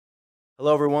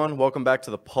Hello, everyone. Welcome back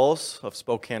to the Pulse of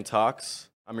Spokane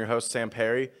Talks. I'm your host, Sam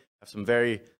Perry. I have some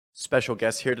very special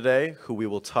guests here today who we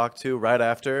will talk to right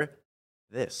after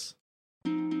this.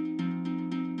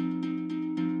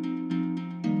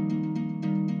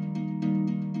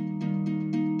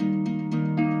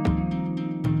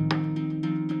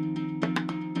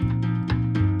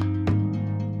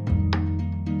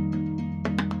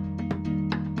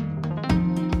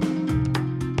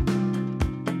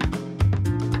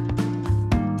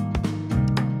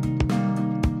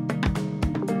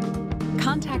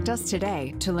 Contact us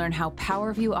today to learn how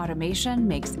PowerView automation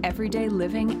makes everyday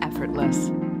living effortless.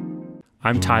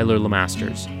 I'm Tyler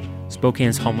Lemasters.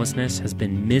 Spokane's homelessness has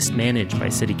been mismanaged by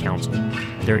City Council.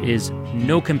 There is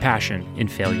no compassion in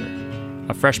failure.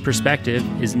 A fresh perspective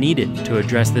is needed to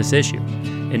address this issue.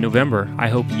 In November, I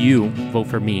hope you vote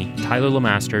for me, Tyler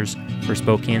Lemasters, for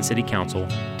Spokane City Council,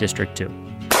 District 2.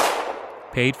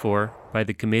 Paid for by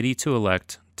the committee to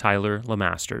elect Tyler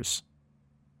Lemasters.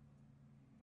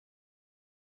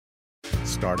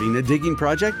 Starting a digging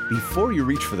project? Before you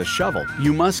reach for the shovel,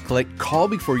 you must click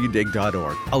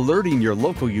callbeforeyoudig.org, alerting your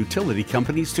local utility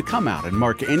companies to come out and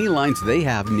mark any lines they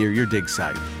have near your dig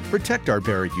site. Protect our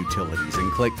buried utilities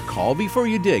and click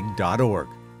callbeforeyoudig.org.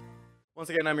 Once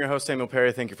again, I'm your host, Samuel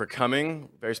Perry. Thank you for coming.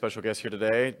 Very special guest here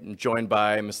today. I'm joined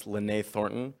by Miss Lene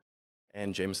Thornton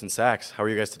and Jameson Sachs. How are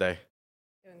you guys today?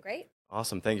 Doing great.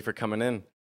 Awesome. Thank you for coming in.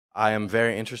 I am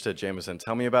very interested, Jameson.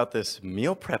 Tell me about this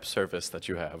meal prep service that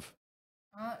you have.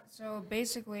 So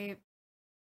basically,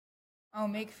 I'll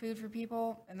make food for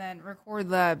people and then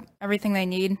record everything they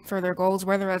need for their goals,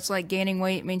 whether that's like gaining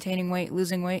weight, maintaining weight,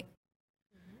 losing weight.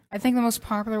 I think the most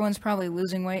popular one's probably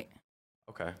losing weight.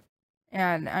 Okay.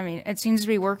 And I mean, it seems to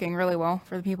be working really well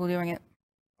for the people doing it.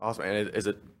 Awesome. And is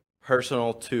it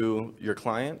personal to your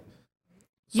client?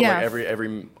 So Yeah.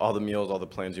 like all the meals, all the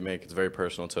plans you make, it's very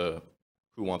personal to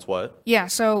who wants what? Yeah,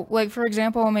 so like for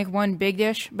example, I'll make one big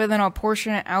dish, but then I'll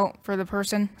portion it out for the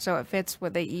person so it fits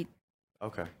what they eat.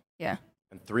 Okay. Yeah.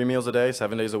 And 3 meals a day,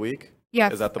 7 days a week?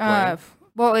 Yeah. Is that the plan?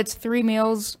 Well, it's 3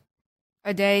 meals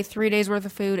a day, 3 days worth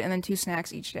of food, and then 2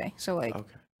 snacks each day. So like,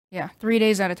 Okay. yeah, 3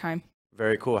 days at a time.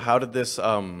 Very cool. How did this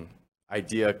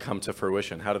idea come to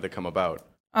fruition? How did it come about?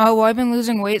 Oh, well, I've been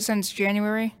losing weight since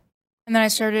January. And then I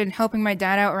started helping my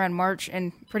dad out around March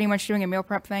and pretty much doing a meal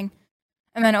prep thing.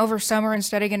 And then over summer,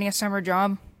 instead of getting a summer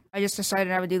job, I just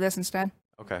decided I would do this instead.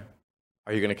 Okay.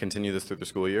 Are you going to continue this through the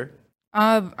school year?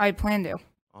 I plan to.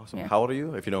 Awesome. Yeah. How old are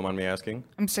you, if you don't mind me asking?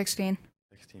 I'm 16.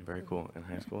 16. Very cool. In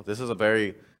high school. This is a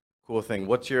very cool thing.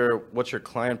 What's your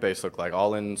client base look like?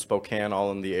 All in Spokane,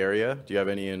 all in the area? Do you have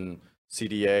any in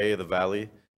CDA, the Valley?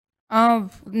 No,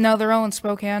 they're all in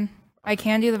Spokane. I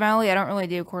can do the Valley. I don't really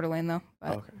do Coeur d'Alene, though.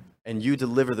 But Okay. And you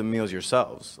deliver the meals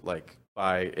yourselves, like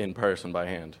in person, by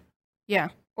hand? yeah.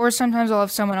 Or sometimes I'll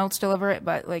have someone else deliver it,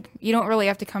 but like you don't really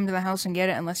have to come to the house and get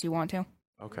it unless you want to.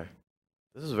 Okay.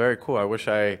 This is very cool. I wish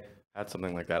I had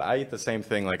something like that. I eat the same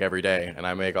thing like every day, and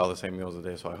I make all the same meals a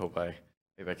day, so I hope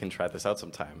maybe I can try this out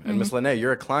sometime. And Miss Lene,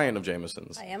 you're a client of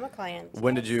Jameson's. I am a client.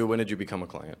 When did you become a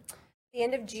client? The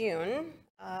end of June,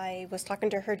 I was talking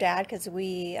to her dad because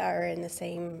we are in the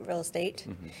same real estate.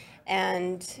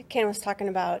 And Ken was talking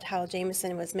about how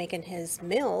Jameson was making his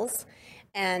meals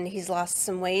and he's lost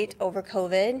some weight over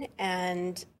COVID.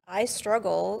 And I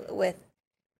struggle with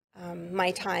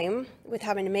my time with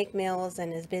having to make meals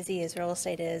and as busy as real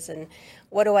estate is and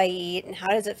what do I eat and how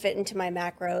does it fit into my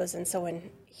macros. And so when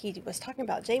he was talking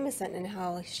about Jameson and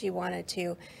how she wanted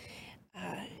to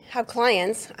have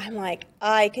clients, I'm like,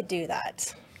 I could do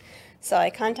that. So I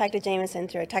contacted Jameson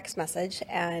through a text message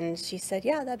and she said,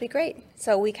 yeah, that'd be great.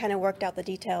 So we kind of worked out the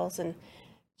details and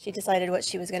she decided what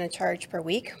she was going to charge per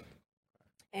week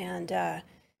and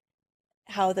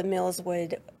how the meals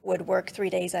would work 3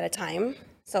 days at a time.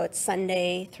 So it's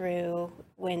Sunday through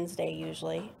Wednesday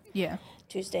usually. Yeah.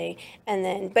 Tuesday, and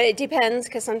then, but it depends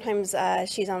because sometimes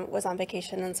was on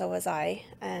vacation and so was I,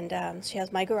 and she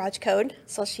has my garage code,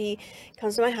 so she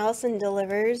comes to my house and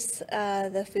delivers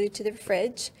the food to the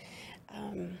fridge.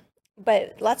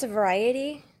 But lots of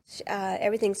variety,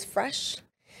 everything's fresh.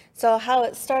 So how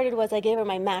it started was I gave her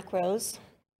my macros,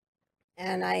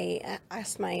 and I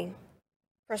asked my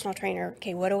personal trainer,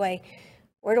 okay, where do I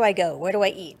go? Where do I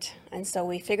eat? And so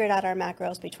we figured out our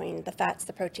macros between the fats,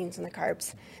 the proteins, and the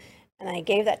carbs. And I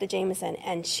gave that to Jameson,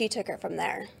 and she took it from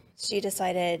there. She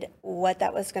decided what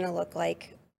that was going to look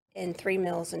like in 3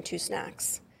 meals and 2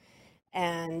 snacks,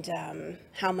 and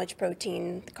how much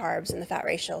protein, the carbs, and the fat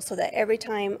ratio, so that every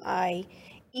time I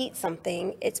eat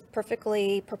something, it's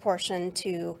perfectly proportioned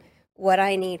to what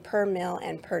I need per meal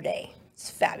and per day. It's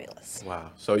fabulous.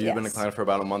 Wow. So you've been a Yes. client for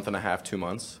about a month and a half, 2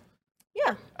 months?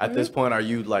 Yeah. At this point, are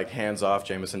you like hands off?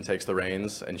 Jameson takes the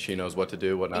reins and she knows what to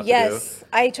do, what not Yes,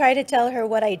 I try to tell her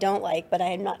what I don't like, but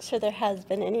I'm not sure there has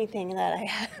been anything that I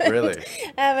haven't, Really?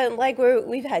 haven't like.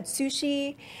 We've had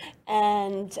sushi,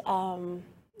 and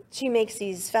she makes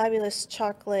these fabulous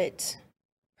chocolate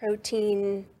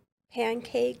protein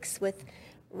pancakes with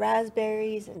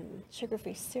raspberries and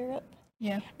sugar-free syrup.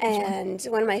 Yeah. And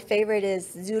one of my favorite is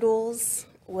zoodles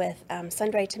with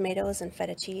sun-dried tomatoes and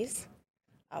feta cheese.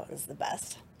 That one's the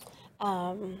best.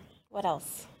 What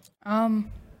else?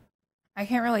 I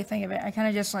can't really think of it. I kind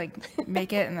of just like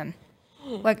make it and then,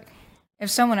 like, if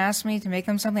someone asks me to make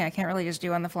them something, I can't really just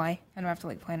do on the fly. I have to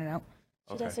like plan it out.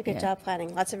 She does a good job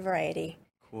planning. Lots of variety.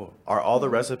 Cool. Are all the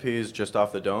recipes just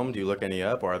off the dome? Do you look any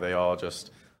up, or are they all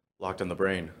just locked in the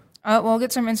brain? Well, I'll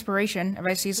get some inspiration if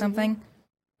I see something,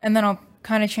 and then I'll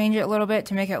kind of change it a little bit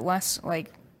to make it less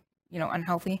like,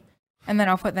 unhealthy. And then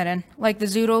I'll put that in. Like the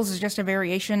zoodles is just a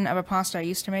variation of a pasta I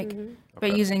used to make,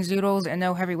 but using zoodles and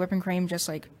no heavy whipping cream, just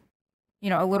like,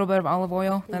 a little bit of olive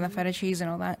oil, then the feta cheese and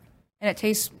all that. And it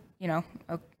tastes,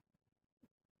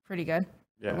 pretty good.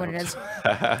 Yeah. What it is.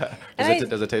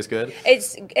 Does it taste good?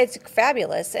 It's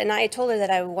fabulous. And I told her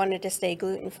that I wanted to stay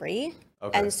gluten-free.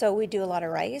 Okay. And so we do a lot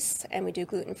of rice and we do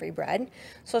gluten-free bread.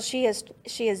 So she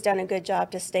has done a good job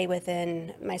to stay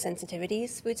within my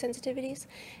sensitivities, food sensitivities.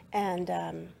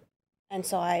 And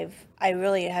so I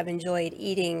really have enjoyed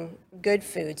eating good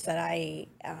foods that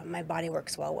my body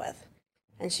works well with.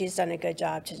 And she's done a good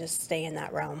job to just stay in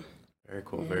that realm. Very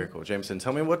cool, very cool. Jameson,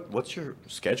 tell me what's your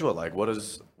schedule like? What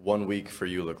does 1 week for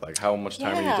you look like? How much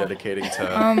time are you dedicating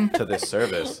to this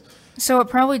service? So it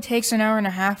probably takes an hour and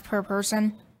a half per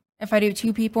person. If I do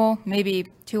 2 people, maybe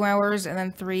 2 hours, and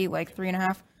then 3, like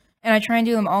 3.5. And I try and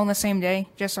do them all in the same day,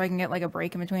 just so I can get like a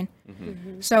break in between.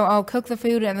 So I'll cook the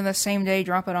food and then the same day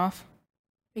drop it off.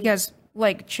 Because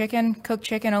like cooked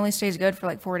chicken only stays good for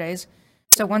like 4 days.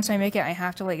 So once I make it, I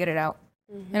have to like get it out.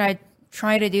 And I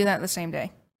try to do that the same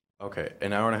day. Okay,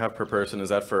 an hour and a half per person. Is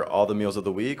that for all the meals of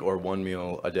the week or one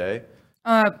meal a day?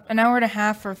 An hour and a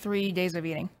half for 3 days of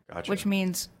eating. Gotcha. Which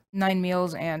means 9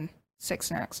 meals and 6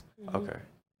 snacks. Okay.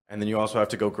 And then you also have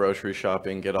to go grocery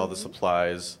shopping, get all the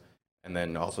supplies, and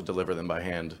then also deliver them by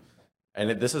hand. And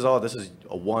this is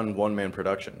a one-man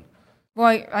production.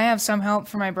 Well, I have some help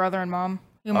from my brother and mom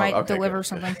who might deliver good.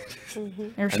 something.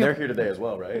 And they're here today as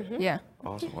well, right? Yeah.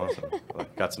 Awesome. Well,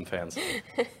 got some fans.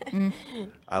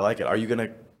 I like it. Are you going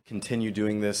to continue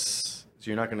doing this?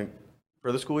 So you're not going to,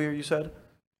 for the school year, you said?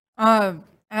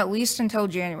 At least until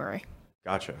January.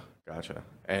 Gotcha.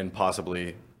 And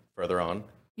possibly further on?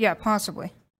 Yeah,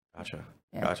 possibly.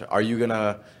 Gotcha. Are you going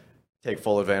to take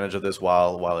full advantage of this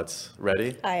while it's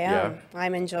ready? I am. Yeah.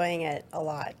 I'm enjoying it a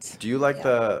lot. Do you like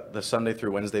the Sunday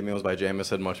through Wednesday meals by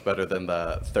Jameson much better than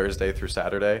the Thursday through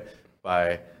Saturday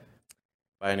by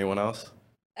anyone else?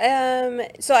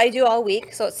 So I do all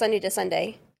week, so it's Sunday to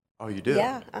Sunday. Oh, you do?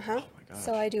 Yeah, Oh my gosh.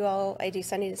 So I do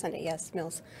Sunday to Sunday, yes,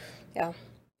 meals. Yeah.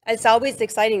 It's always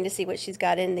exciting to see what she's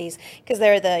got in these, because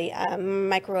they're the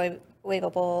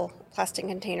microwavable plastic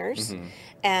containers.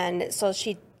 And so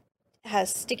she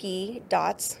has sticky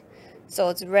dots. So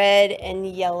it's red and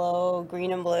yellow,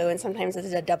 green and blue, and sometimes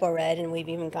it's a double red, and we've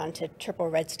even gone to triple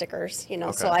red stickers,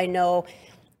 so I know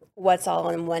what's all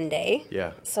in one day.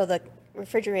 Yeah. So the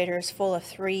refrigerator is full of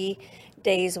 3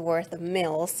 days worth of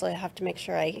meals, so I have to make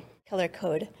sure I color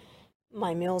code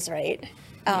my meals right.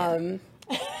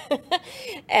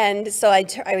 And so I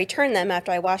return them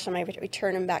after I wash them. I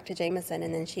return them back to Jameson,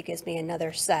 and then she gives me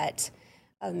another set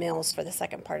of meals for the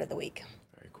second part of the week.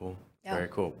 Very cool. Yeah. Very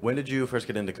cool. When did you first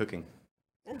get into cooking?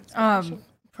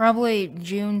 Probably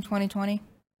June 2020.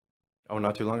 Oh,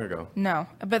 not too long ago. No,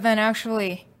 but then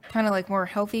actually kind of like more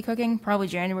healthy cooking, probably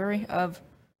January of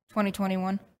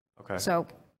 2021. Okay. So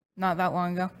not that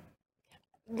long ago.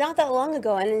 Not that long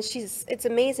ago, and it's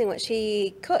amazing what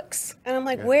she cooks. And I'm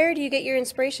like, where do you get your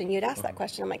inspiration? You'd ask that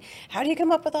question. I'm like, how do you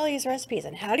come up with all these recipes,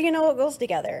 and how do you know what goes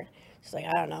together? She's like,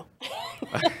 I don't know.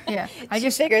 Yeah, She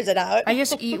figures it out. I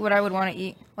just eat what I would want to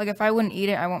eat. Like if I wouldn't eat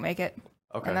it, I won't make it.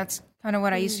 Okay. And that's kind of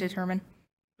what I used to determine.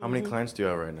 How many clients do you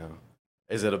have right now?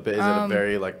 Is it a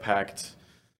very like packed?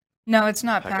 No, it's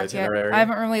not Packed packed yet. itinerary? I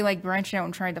haven't really like branched out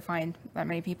and tried to find that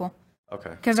many people.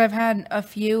 Okay. Because I've had a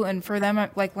few, and for them,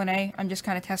 like Lene, I'm just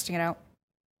kind of testing it out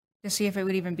to see if it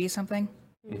would even be something.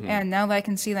 And now that I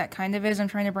can see that kind of is, I'm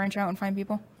trying to branch out and find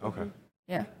people. Okay.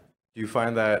 Yeah. Do you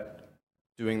find that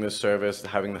doing this service,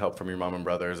 having the help from your mom and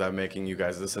brother, is that making you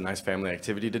guys this a nice family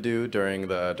activity to do during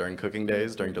cooking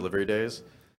days, during delivery days?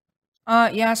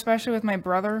 Yeah, especially with my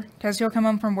brother, because he'll come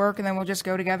home from work and then we'll just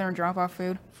go together and drop off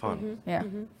food. Fun. Yeah.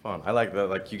 Fun. I like that.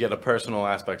 Like you get a personal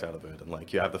aspect out of it, and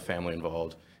like you have the family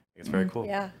involved, It's very cool.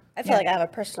 Yeah. I feel like I have a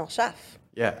personal chef.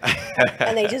 Yeah.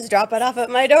 And they just drop it off at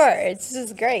my door. It's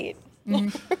just great.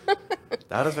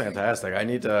 That is fantastic. I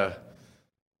need to.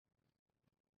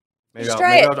 Maybe, Just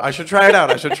try it. I should try it out.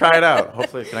 I should try it out.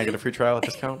 Hopefully, can I get a free trial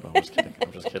discount? No, I'm just kidding.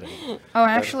 I'm just kidding. Oh,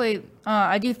 actually,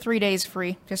 I do 3 days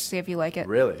free just to see if you like it.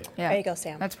 Really? Yeah. There you go,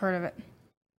 Sam. That's part of it.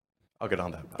 I'll get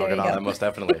on that. There I'll get you on go. that most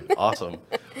definitely. Awesome.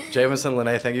 Jameson,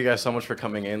 Lene, thank you guys so much for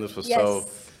coming in. This was so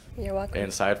Yes. You're welcome.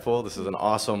 insightful. This is an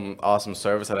awesome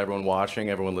service that everyone watching,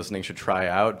 everyone listening should try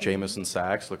out. Jameson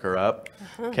Sachs, look her up.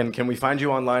 Can we find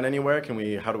you online anywhere?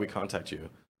 How do we contact you?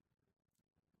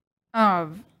 I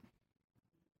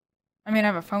mean, I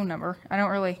have a phone number. I don't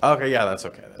really. Okay, yeah, that's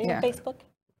okay. Are you Yeah. on Facebook?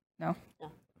 No.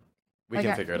 We I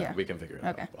can got- figure it yeah. out. We can figure it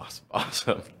Okay. out.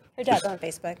 Awesome. Her dad's on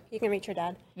Facebook. You can reach her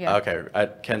dad. Yeah. Okay,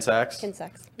 at Ken Sachs? Ken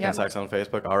Sachs. Ken Yep. Sachs on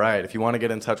Facebook. All right. If you want to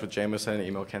get in touch with Jameson,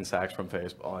 email Ken Sachs from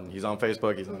Facebook. He's on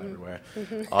Facebook. He's on everywhere.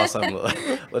 Awesome.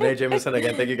 Lene Jameson,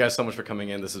 again, thank you guys so much for coming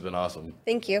in. This has been awesome.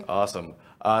 Thank you. Awesome.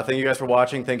 Thank you guys for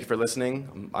watching. Thank you for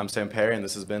listening. I'm Sam Perry, and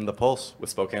this has been The Pulse with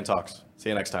Spokane Talks. See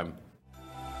you next time.